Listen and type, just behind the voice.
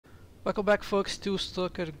Welcome back, folks, to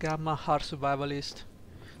Stalker Gamma Hard Survivalist.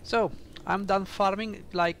 So, I'm done farming.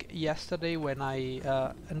 Like yesterday when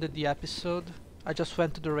I ended the episode, I just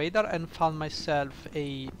went to the radar and found myself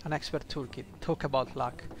an expert toolkit. Talk about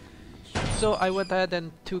luck. So I went ahead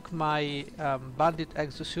and took my bandit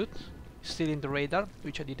exosuit, still in the radar,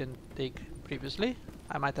 which I didn't take previously.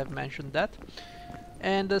 I might have mentioned that.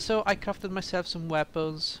 And so I crafted myself some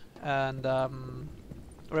weapons and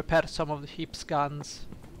repaired some of the Hip's guns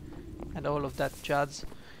and all of that jazz,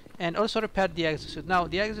 and also repaired the exosuit. Now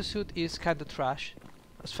the exosuit is kinda trash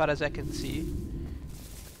as far as I can see,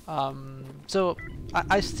 so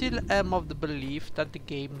I still am of the belief that the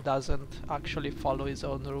game doesn't actually follow its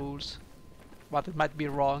own rules, but it might be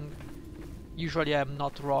wrong. Usually I'm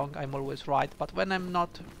not wrong, I'm always right, but when I'm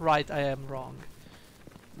not right I am wrong.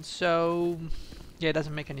 So yeah, it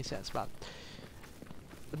doesn't make any sense. But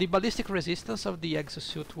the ballistic resistance of the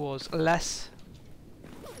exosuit was less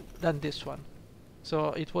than this one, so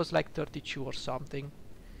it was like 32 or something.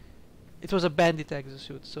 It was a bandit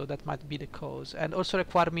exosuit, so that might be the cause, and also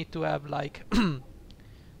required me to have like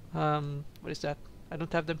what is that? I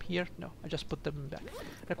don't have them here. No, I just put them back.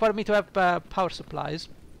 Required me to have power supplies,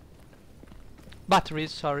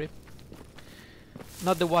 batteries, sorry,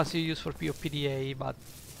 not the ones you use for POPDA, but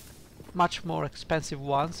much more expensive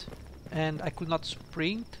ones, and I could not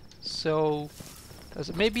sprint, so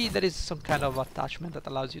maybe there is some kind of attachment that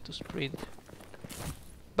allows you to sprint,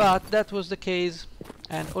 but that was the case.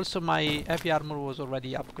 And also my heavy armor was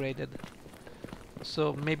already upgraded,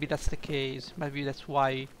 so maybe that's the case. Maybe that's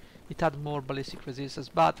why it had more ballistic resistance,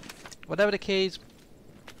 but whatever the case,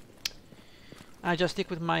 I just stick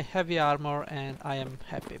with my heavy armor and I am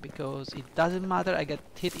happy, because it doesn't matter, I get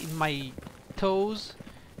hit in my toes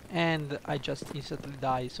and I just instantly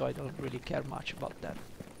die, so I don't really care much about that.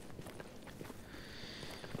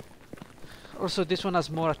 Also, this one has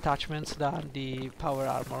more attachments than the power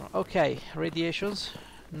armor. Okay, radiations,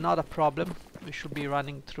 not a problem. We should be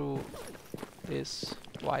running through this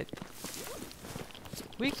quite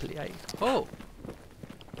quickly, I hope.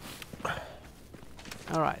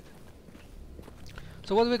 Alright.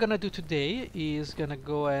 So what we're gonna do today is gonna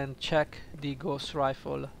go and check the Gauss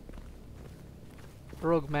rifle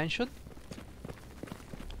rogue mansion.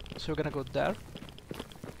 So we're gonna go there,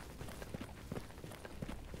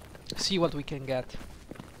 see what we can get,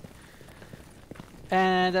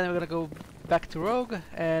 and then we're gonna go back to Rogue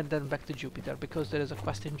and then back to Jupiter, because there is a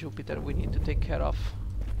quest in Jupiter we need to take care of.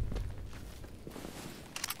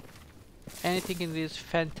 Anything in this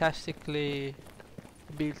fantastically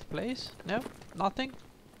built place? No? Nothing?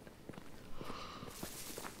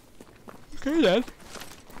 Okay then,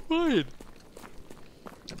 fine.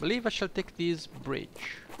 I believe I shall take this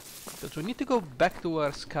bridge, because we need to go back to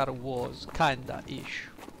where Scar was, kinda-ish.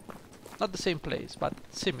 Not the same place, but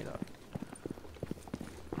similar.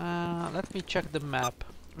 Let me check the map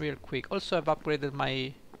real quick. Also, I've upgraded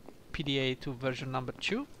my PDA to version number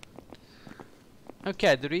 2.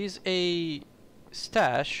 Okay, there is a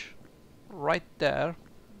stash right there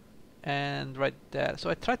and right there.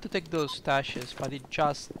 So I tried to take those stashes, but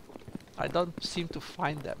I don't seem to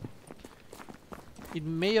find them. It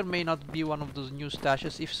may or may not be one of those new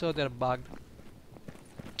stashes. If so, they're bugged.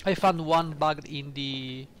 I found one bugged in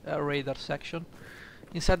the radar section.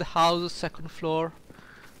 Inside the house, second floor,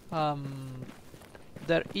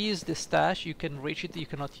 there is the stash. You can reach it, you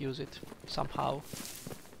cannot use it somehow.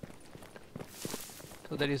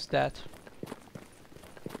 So there is that.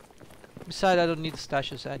 Besides, I don't need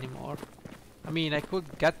stashes anymore. I mean, I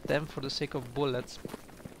could get them for the sake of bullets.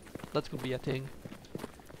 That could be a thing.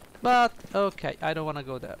 But, okay, I don't want to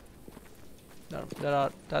go there. There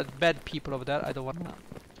are bad people over there. I don't want to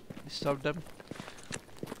disturb them.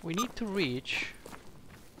 We need to reach...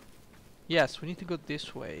 Yes, we need to go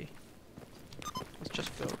this way. Let's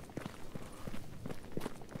just go.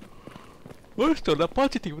 First, on a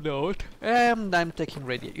positive note, and I'm taking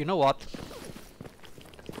radiation. You know what?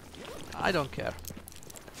 I don't care.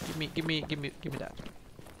 Give me that.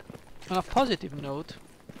 On a positive note,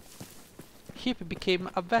 Hip became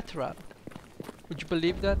a veteran. Would you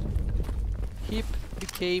believe that? Hip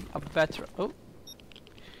became a veteran.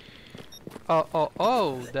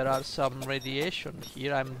 Oh, there are some radiation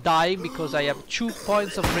here. I'm dying because I have 2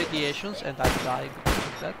 points of radiations and I'm dying because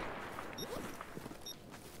of that.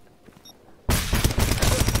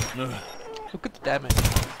 Look at the damage.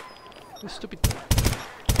 This stupid...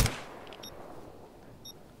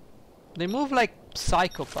 They move like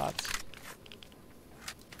psychopaths.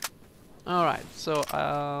 Alright, so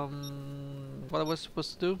what I was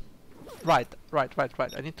supposed to do? Right.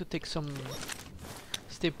 I need to take some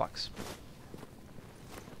stim packs.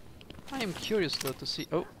 I am curious though to see...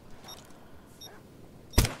 Oh,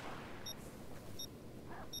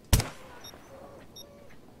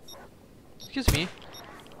 Excuse me.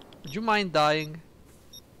 Would you mind dying?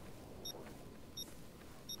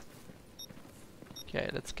 Okay,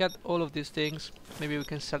 let's get all of these things. Maybe we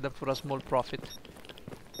can sell them for a small profit.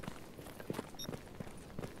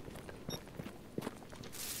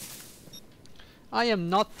 I am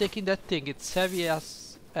not taking that thing, it's heavy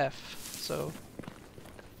as F, so...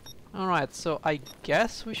 Alright, so I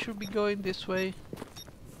guess we should be going this way.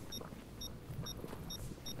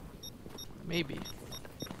 Maybe.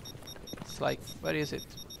 It's like, where is it?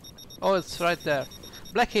 Oh, it's right there.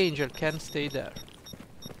 Black Angel can stay there.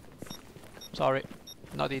 Sorry,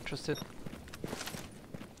 not interested.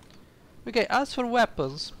 Okay, as for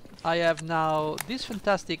weapons, I have now this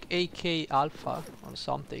fantastic AK Alpha or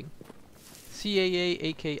something.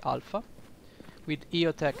 CAA AK Alpha with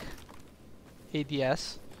EOTech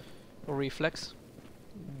ADS or reflex,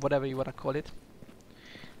 whatever you wanna call it.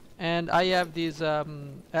 And I have this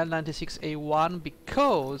L96A1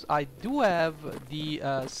 because I do have the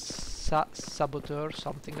Saboteur,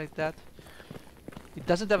 something like that. It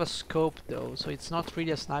doesn't have a scope though, so it's not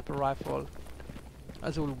really a sniper rifle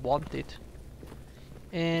as I would want it.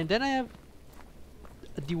 And then I have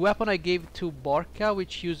the weapon I gave to Borka,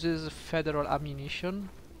 which uses federal ammunition.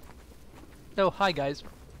 Oh, hi guys.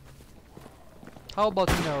 How about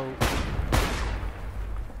no?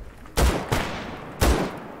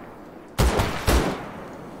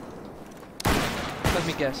 Let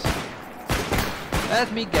me guess.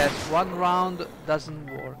 Let me guess. One round doesn't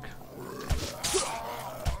work.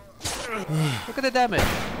 Look at the damage.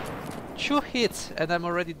 2 hits and I'm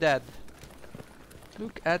already dead.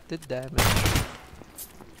 Look at the damage.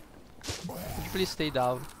 Could you please stay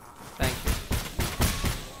down? Thank you.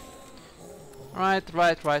 Right.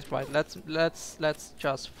 Let's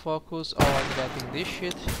just focus on getting this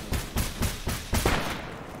shit.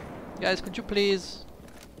 Guys, could you please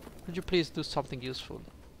do something useful?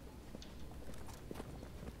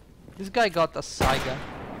 This guy got a Saiga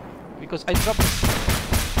because I dropped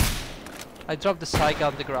the Saiga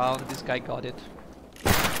on the ground. This guy got it.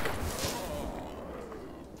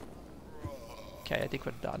 Okay, I think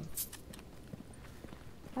we're done.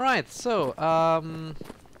 Right, so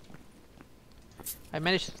I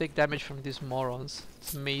managed to take damage from these morons.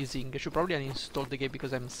 It's amazing. I should probably uninstall the game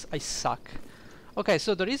because I suck. Okay,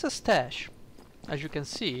 so there is a stash. As you can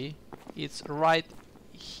see, it's right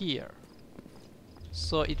here.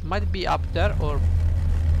 So it might be up there or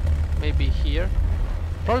maybe here.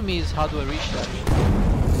 Problem is, how do I reach that?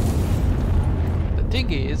 The thing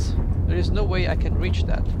is, there is no way I can reach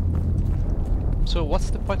that. So what's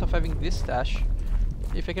the point of having this stash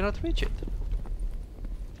if I cannot reach it?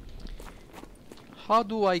 How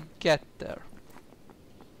do I get there?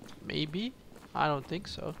 Maybe? I don't think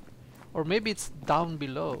so. Or maybe it's down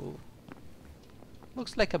below.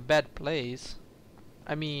 Looks like a bad place.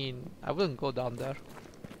 I mean, I wouldn't go down there.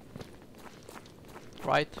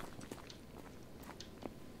 Right?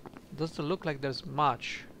 Doesn't look like there's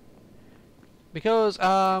much. Because,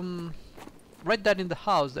 right there in the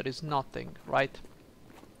house there is nothing, right?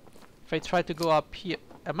 If I try to go up here...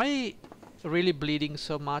 Am I really bleeding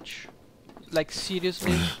so much? Like,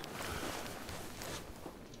 seriously?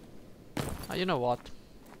 You know what?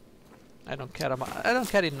 I don't care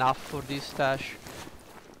enough for this stash.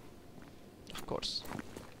 Of course.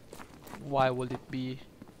 Why would it be?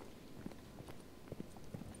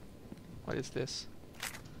 What is this?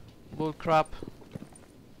 Bullcrap.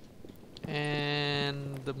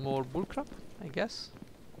 And more bullcrap, I guess.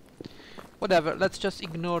 Whatever, let's just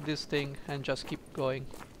ignore this thing and just keep going.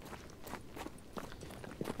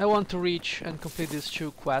 I want to reach and complete these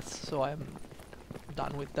 2 quests, so I'm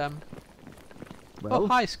done with them. Well, oh,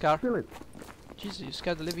 hi Scar. Jesus, you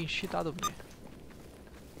scared the living shit out of me.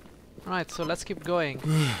 Right, so let's keep going.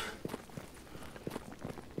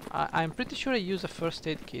 I'm pretty sure I used a first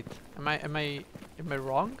aid kit. Am I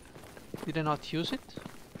wrong? Did I not use it?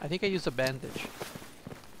 I think I used a bandage.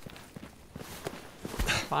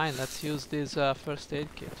 Fine, let's use this first aid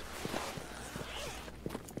kit.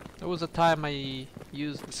 There was a time I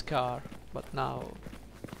used the Scar, but now.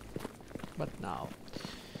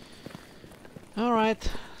 Alright,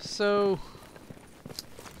 so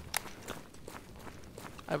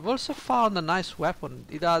I've also found a nice weapon.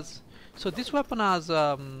 It has... So this weapon has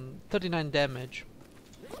 39 damage.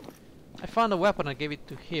 I found a weapon, I gave it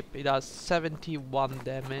to Hip. It has 71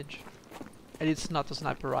 damage. And it's not a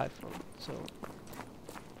sniper rifle, so...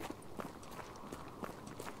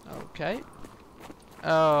 Okay.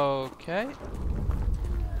 Okay.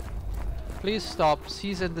 Please stop.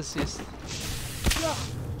 Cease and desist.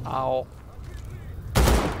 Ow.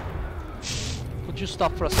 Could you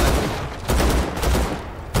stop for a second?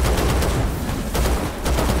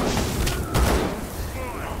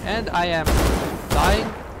 And I am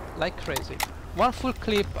dying like crazy. One full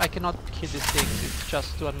clip, I cannot kill these things, it's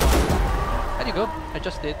just too annoying. There you go, I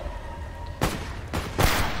just did.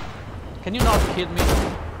 Can you not kill me?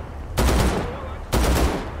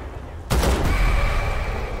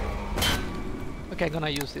 Okay, I'm gonna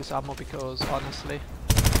use this ammo because, honestly...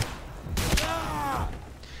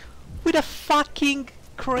 With a fucking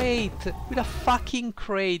crate! With a fucking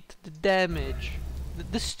crate! The damage!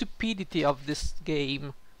 The stupidity of this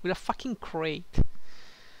game! With a fucking crate!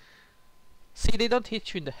 See, they don't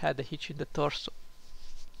hit you in the head, they hit you in the torso.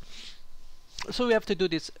 So we have to do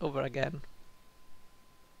this over again.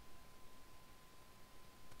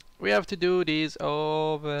 We have to do this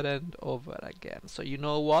over and over again. So you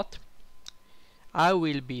know what? I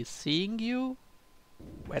will be seeing you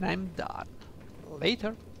when I'm done.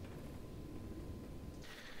 Later.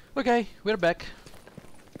 Okay, we're back.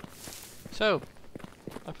 So,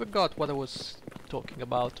 I forgot what I was talking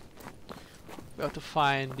about. We have to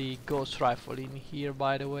find the Gauss rifle in here,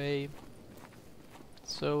 by the way.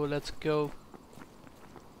 So let's go.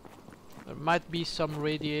 There might be some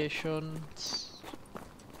radiation,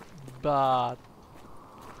 but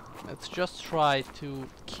let's just try to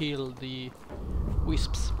kill the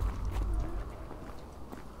wisps.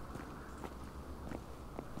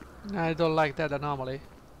 I don't like that anomaly,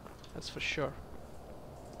 that's for sure.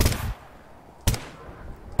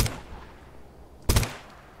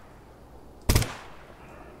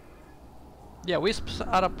 Yeah, wisps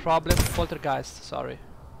are a problem. Poltergeist, sorry.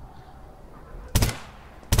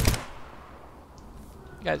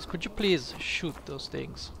 Guys, could you please shoot those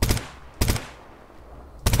things?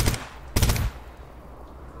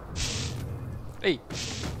 Hey!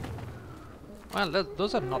 Well,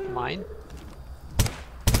 those are not mine.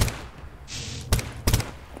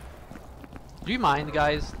 Do you mind,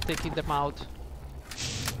 guys, taking them out?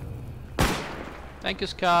 Thank you,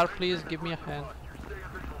 Scar. Please give me a hand.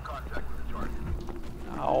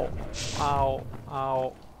 Ow. Ow.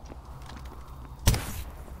 Ow.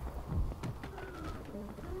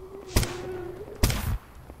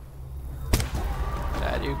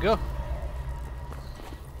 There you go.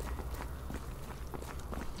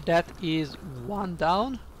 That is one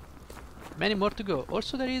down. Many more to go.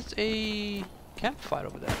 Also, there is a campfire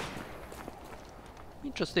over there.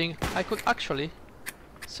 Interesting. I could actually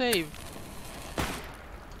save.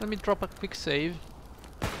 Let me drop a quick save.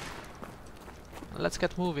 Let's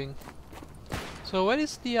get moving. So where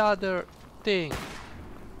is the other thing?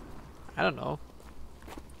 I don't know.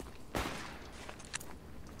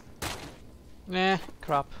 Nah,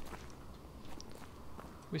 crap.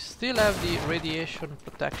 We still have the radiation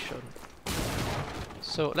protection.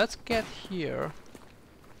 So let's get here.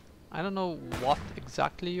 I don't know what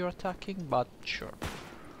exactly you're attacking, but sure.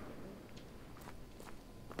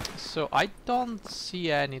 So I don't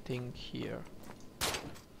see anything here.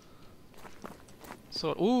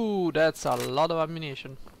 So, ooh, that's a lot of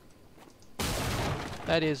ammunition.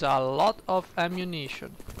 That is a lot of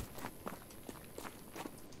ammunition.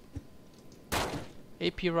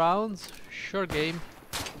 AP rounds, sure game.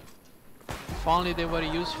 If only they were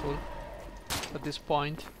useful at this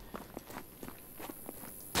point.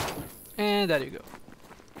 And there you go.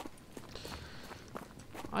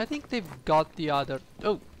 I think they've got the other...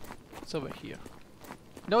 Oh, it's over here.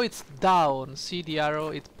 No, it's down. See the arrow?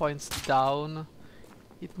 It points down.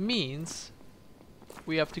 It means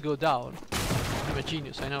we have to go down. I'm a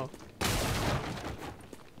genius, I know.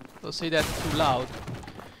 Don't say that too loud.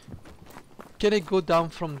 Can I go down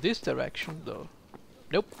from this direction though?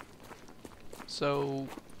 Nope. So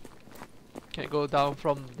can I go down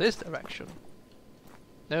from this direction?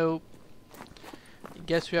 Nope. I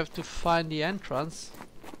guess we have to find the entrance,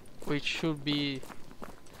 which should be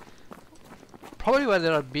probably where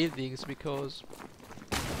there are buildings, because...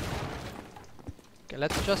 Okay,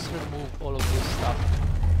 let's just remove all of this stuff.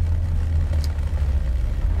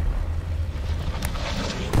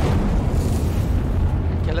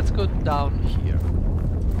 Okay, let's go down here.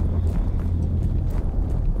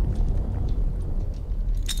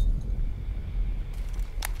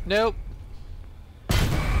 Nope.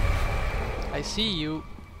 I see you.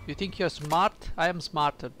 You think you're smart? I am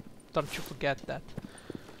smarter. Don't you forget that.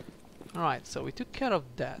 Alright, so we took care of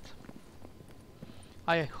that.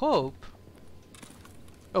 I hope...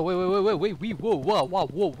 Oh, wait,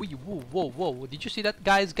 whoa, whoa. Did you see that,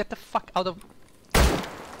 guys? Get the fuck out of...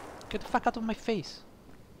 Get the fuck out of my face.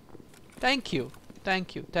 Thank you.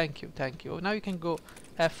 Thank you. Now you can go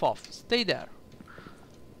F off. Stay there.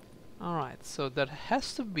 Alright, so there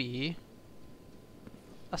has to be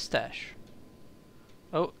a stash.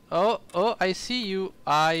 Oh, I see you.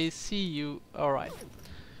 Alright.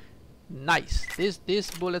 Nice.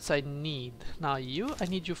 These bullets I need. Now you, I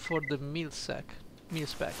need you for the meal spec,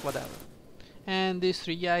 whatever. And these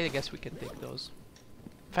three, yeah, I guess we can take those.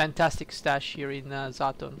 Fantastic stash here in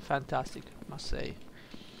Zaton. Fantastic, must say.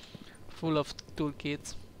 Full of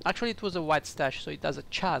toolkits. Actually, it was a white stash, so it has a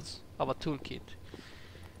chance of a toolkit.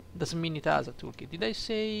 Doesn't mean it has a toolkit. Did I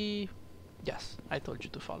say? Yes, I told you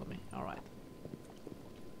to follow me. Alright.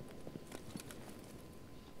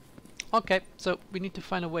 Okay, so we need to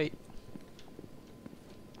find a way.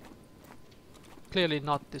 Clearly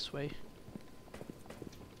not this way.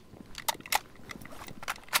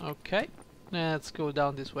 Okay, let's go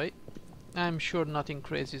down this way. I'm sure nothing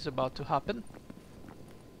crazy is about to happen.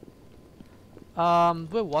 Do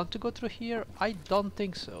I want to go through here? I don't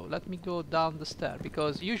think so. Let me go down the stair,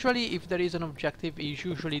 because usually if there is an objective, it's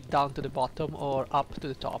usually down to the bottom or up to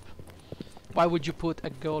the top. Why would you put a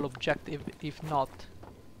goal objective if not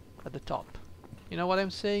at the top? You know what I'm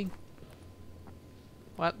saying?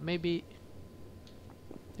 Well, maybe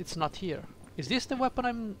it's not here. Is this the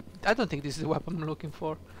weapon I don't think this is the weapon I'm looking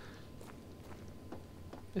for.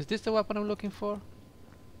 Is this the weapon I'm looking for?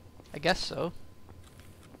 I guess so.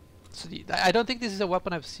 So I don't think this is a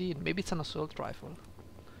weapon I've seen. Maybe it's an assault rifle.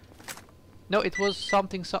 No, it was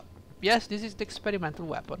something yes, this is the experimental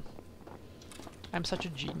weapon. I'm such a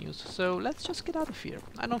genius. So let's just get out of here.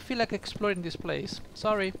 I don't feel like exploring this place.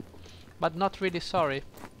 Sorry, but not really sorry.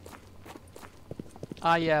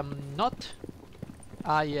 I am not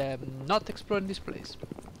exploring this place.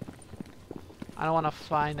 I don't want to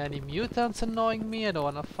find any mutants annoying me. I don't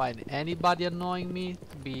want to find anybody annoying me,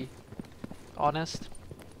 to be honest.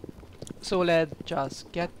 So let's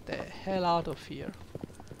just get the hell out of here.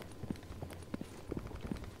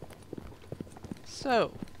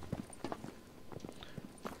 So,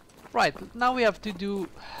 right, now we have to do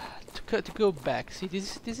to go back. See,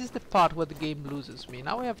 this is the part where the game loses me.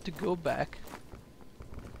 Now we have to go back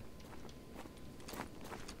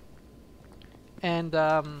and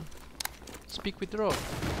speak with Rogue,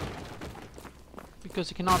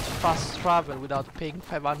 because you cannot fast travel without paying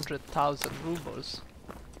 500,000 rubles.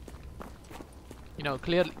 You know,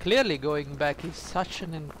 clearly going back is such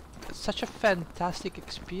a fantastic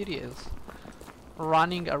experience.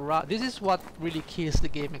 Running around, this is what really kills the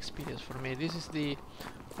game experience for me. This is the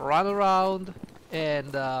run around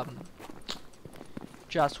and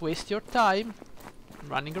just waste your time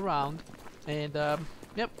running around, and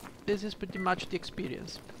yep, this is pretty much the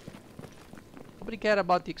experience. Nobody care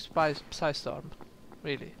about the Psystorm,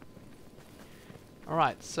 really.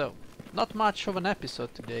 Alright, so not much of an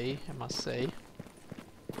episode today, I must say.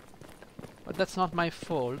 But that's not my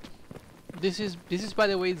fault. This is by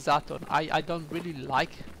the way Zaton. I don't really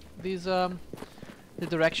like this the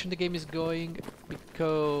direction the game is going,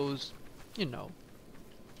 because, you know,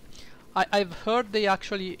 I've heard they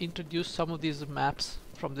actually introduced some of these maps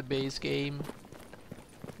from the base game,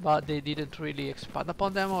 but they didn't really expand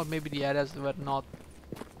upon them, or maybe the areas were not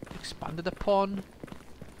expanded upon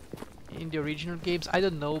in the original games. I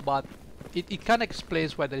don't know, but it kind of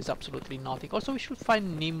explains why there is absolutely nothing. Also, we should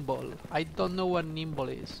find Nimble. I don't know where Nimble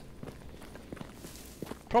is.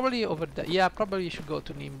 Probably over there. Yeah, probably you should go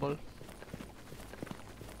to Nimble.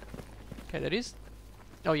 Okay, there is.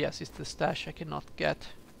 Oh yes, it's the stash I cannot get.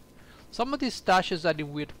 Some of these stashes are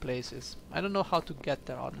in weird places. I don't know how to get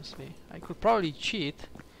there, honestly. I could probably cheat,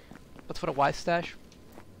 but for a white stash,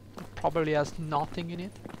 it probably has nothing in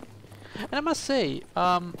it. And I must say,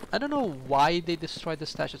 I don't know why they destroyed the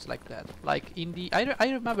stashes like that. Like in the,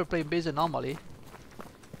 I remember playing Base Anomaly,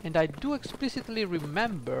 and I do explicitly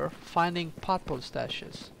remember finding purple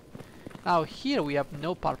stashes. Now here we have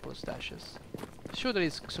no purple stashes. Sure, there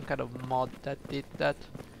is some kind of mod that did that,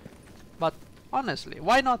 but honestly,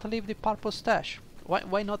 why not leave the purple stash?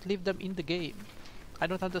 Why not leave them in the game? I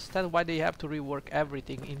don't understand why they have to rework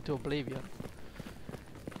everything into Oblivion.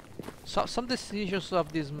 So some decisions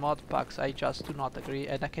of these mod packs I just do not agree,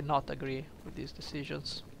 and I cannot agree with these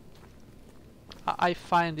decisions. I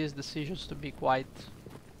find these decisions to be quite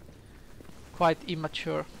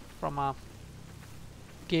immature from a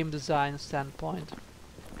game design standpoint.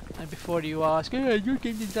 And before you ask, "Hey, you're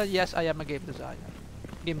game designer?" Yes, I am a game designer,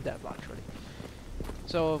 game dev actually.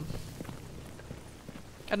 So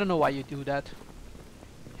I don't know why you do that.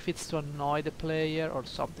 If it's to annoy the player or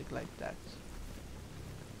something like that.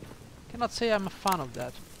 Cannot say I'm a fan of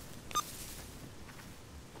that.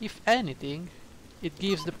 If anything, it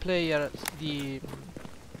gives the player the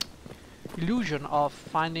illusion of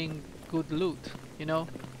finding good loot, you know?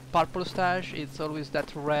 Purple stash, it's always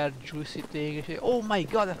that rare juicy thing. You say, oh my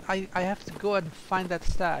god, I have to go and find that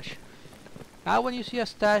stash. Now when you see a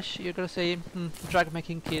stash, you're gonna say, drug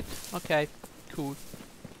making kit. Okay, cool.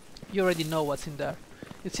 you already know what's in there.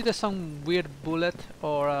 It's either some weird bullet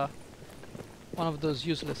or one of those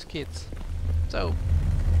useless kits. So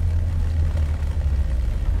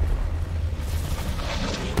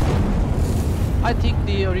I think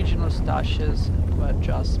the original stashes were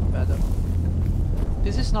just better.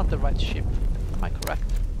 This is not the right ship. Am I correct?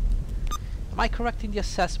 Am I correct in the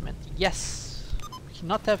assessment? Yes. We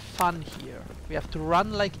cannot have fun here. We have to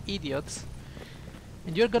run like idiots.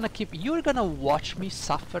 And you're gonna watch me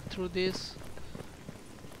suffer through this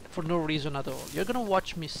for no reason at all. You're gonna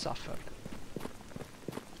watch me suffer.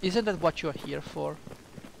 Isn't that what you're here for?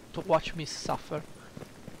 To watch me suffer?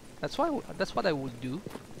 That's what I would do.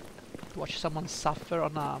 To watch someone suffer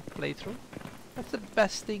on a playthrough. That's the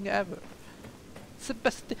best thing ever. It's the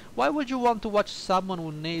best thing. Why would you want to watch someone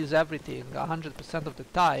who nails everything 100% of the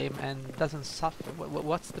time and doesn't suffer?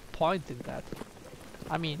 What's the point in that?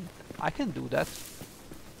 I mean, I can do that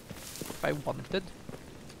if I wanted.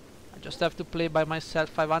 I just have to play by myself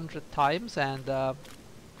 500 times and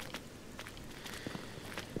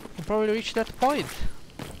probably reach that point.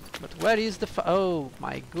 But where is the oh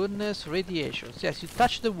my goodness, radiations. Yes, you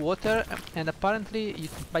touch the water and apparently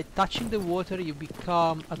by touching the water you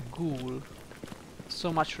become a ghoul.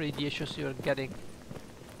 So much radiations you're getting.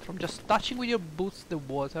 From just touching with your boots the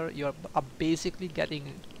water, you're basically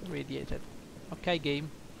getting radiated. Okay,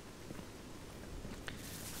 game.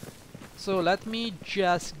 So let me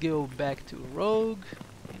just go back to Rogue.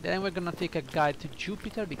 And then we're gonna take a guide to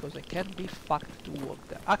Jupiter because I can't be fucked to walk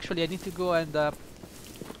there. Actually, I need to go and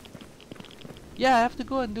yeah, I have to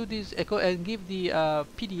go and do this and give the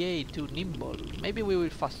PDA to Nimble. Maybe we will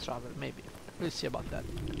fast travel, maybe. We'll see about that.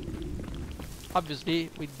 Obviously,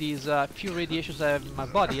 with these few radiations I have in my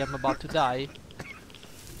body, I'm about to die.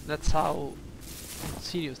 That's how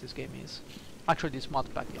serious this game is. Actually, this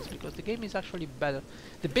mod pack is, because the game is actually better.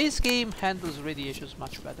 The base game handles radiations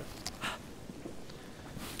much better.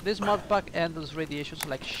 This mod pack handles radiations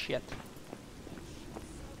like shit.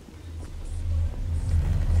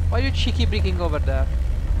 Why are you cheeky breaking over there?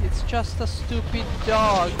 It's just a stupid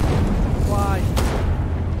dog. Why?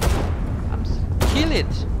 Kill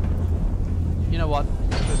it! You know what?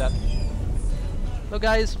 Let's do that. Hello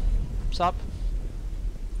guys, what's up?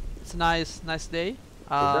 It's a nice day.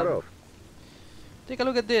 Take a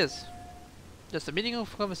look at this. Just a meeting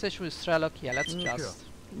of conversation with Strelok. Yeah, let's just.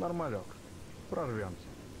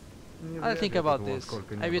 I'll think about this.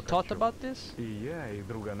 Have you thought about this?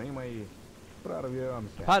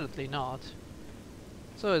 Apparently not.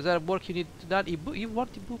 So is there work you need to that? You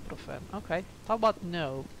want ibuprofen? Okay. How about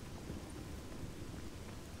no?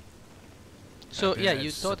 So yeah,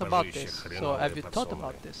 you thought about this. So have you thought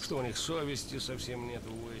about this?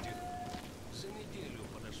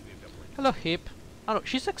 Hello, Hip. Oh no,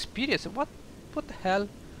 she's experienced. What the hell?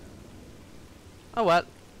 Oh well,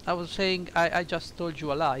 I was saying I just told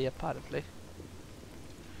you a lie apparently.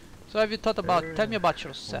 So have you thought about, tell me about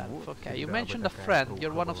yourself. Okay, you mentioned a friend,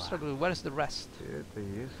 you're one of Strelok, where's the rest?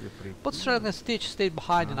 Both Strelok and Stitch stayed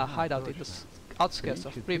behind in a hideout in the outskirts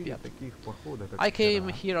of Pripyat. I came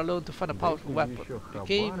here alone to find a powerful weapon. You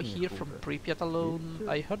came here from Pripyat alone.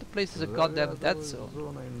 I heard the place is a goddamn dead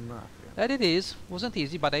zone. That it is, wasn't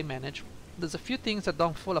easy but I managed. There's a few things that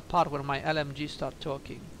don't fall apart when my LMG start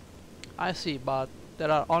talking. I see, but there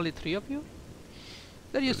are only 3 of you?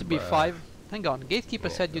 There used to be 5. Hang on, Gatekeeper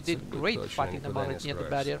said you did great fighting the monolith near the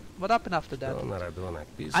barrier. What happened after that?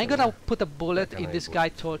 I'm gonna put a bullet in this guy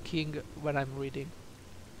talking when I'm reading.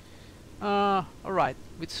 Alright.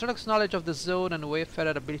 With Strelok's knowledge of the zone and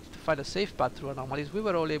Wayfarer ability to find a safe path through anomalies, we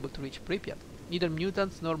were all able to reach Pripyat. Neither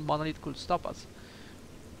mutants nor monolith could stop us.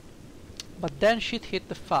 But then shit hit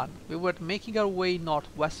the fan. We were making our way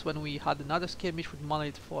northwest when we had another skirmish with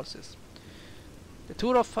monolith forces. The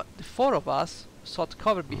 4 of us sought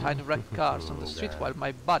cover behind wrecked cars on the street while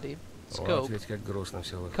my buddy, Scope,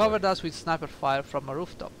 covered us with sniper fire from a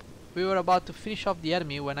rooftop. We were about to finish off the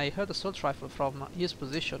enemy when I heard a assault rifle from his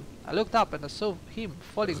position. I looked up and I saw him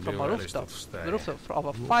falling from a rooftop, the rooftop of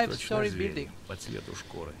a 5-story building.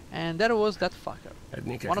 And there was that fucker.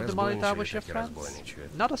 One of the monolith ambusher friends.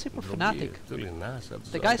 Not a simple fanatic.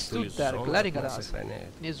 The guy stood there glaring at us in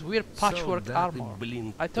his weird patchwork armor.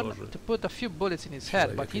 I turned to put a few bullets in his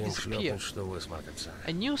head, but he disappeared.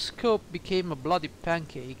 A new Scope became a bloody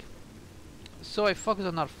pancake. So I focused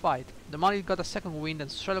on our fight. The monolith got a second wind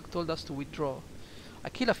and Strelok told us to withdraw. I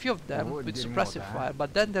killed a few of them with suppressive fire,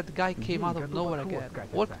 but then that guy came out of nowhere again,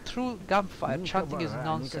 walked through gunfire chanting his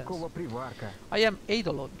nonsense. I am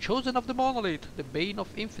Eidolon, chosen of the monolith, the bane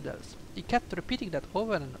of infidels. He kept repeating that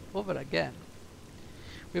over and over again.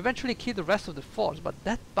 We eventually killed the rest of the force, but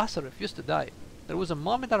that bastard refused to die. There was a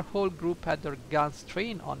moment our whole group had their guns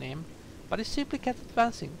trained on him, but he simply kept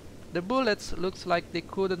advancing. The bullets looked like they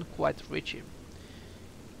couldn't quite reach him.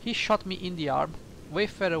 He shot me in the arm.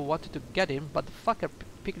 Wayfarer wanted to get him, but the fucker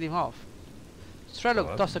picked him off.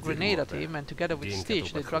 Strelok tossed a grenade at him, and together with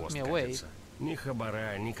Stitch they dragged me away. He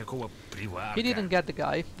didn't get the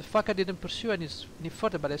guy. The fucker didn't pursue any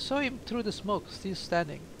further, but I saw him through the smoke, still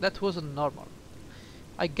standing. That wasn't normal.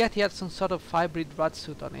 I get he had some sort of hybrid rat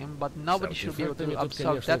suit on him, but nobody should be able to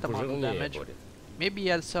absorb that amount of damage. Maybe he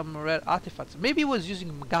had some rare artifacts. Maybe he was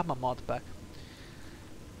using Gamma modpack.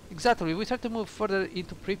 Exactly, we tried to move further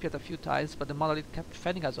into Pripyat a few times, but the monolith kept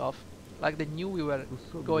fending us off, like they knew we were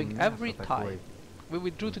going every time. We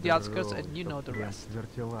withdrew to the outskirts and you know the rest.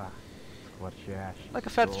 Like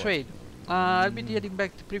a fair trade. I'll be heading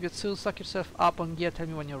back to Pripyat soon. Suck yourself up on gear, tell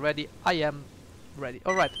me when you're ready. I am ready.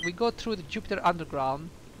 Alright, we go through the Jupiter underground.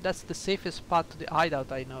 That's the safest path to the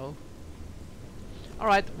hideout, I know.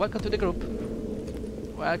 Alright, welcome to the group.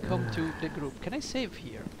 Welcome to the group. Can I save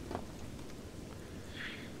here?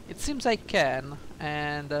 It seems I can,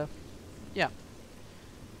 and yeah.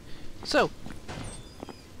 So,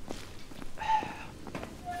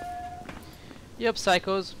 yep,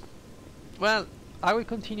 psychos. Well, I will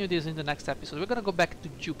continue this in the next episode. We're gonna go back to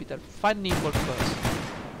Jupiter, find Nimble first.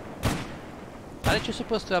 Aren't you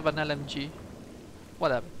supposed to have an LMG?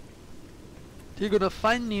 Whatever. You're gonna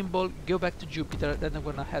find Nimble, go back to Jupiter, then I'm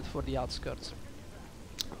gonna head for the outskirts.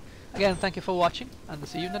 Again, thank you for watching, and I'll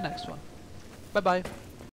see you in the next one. Bye bye.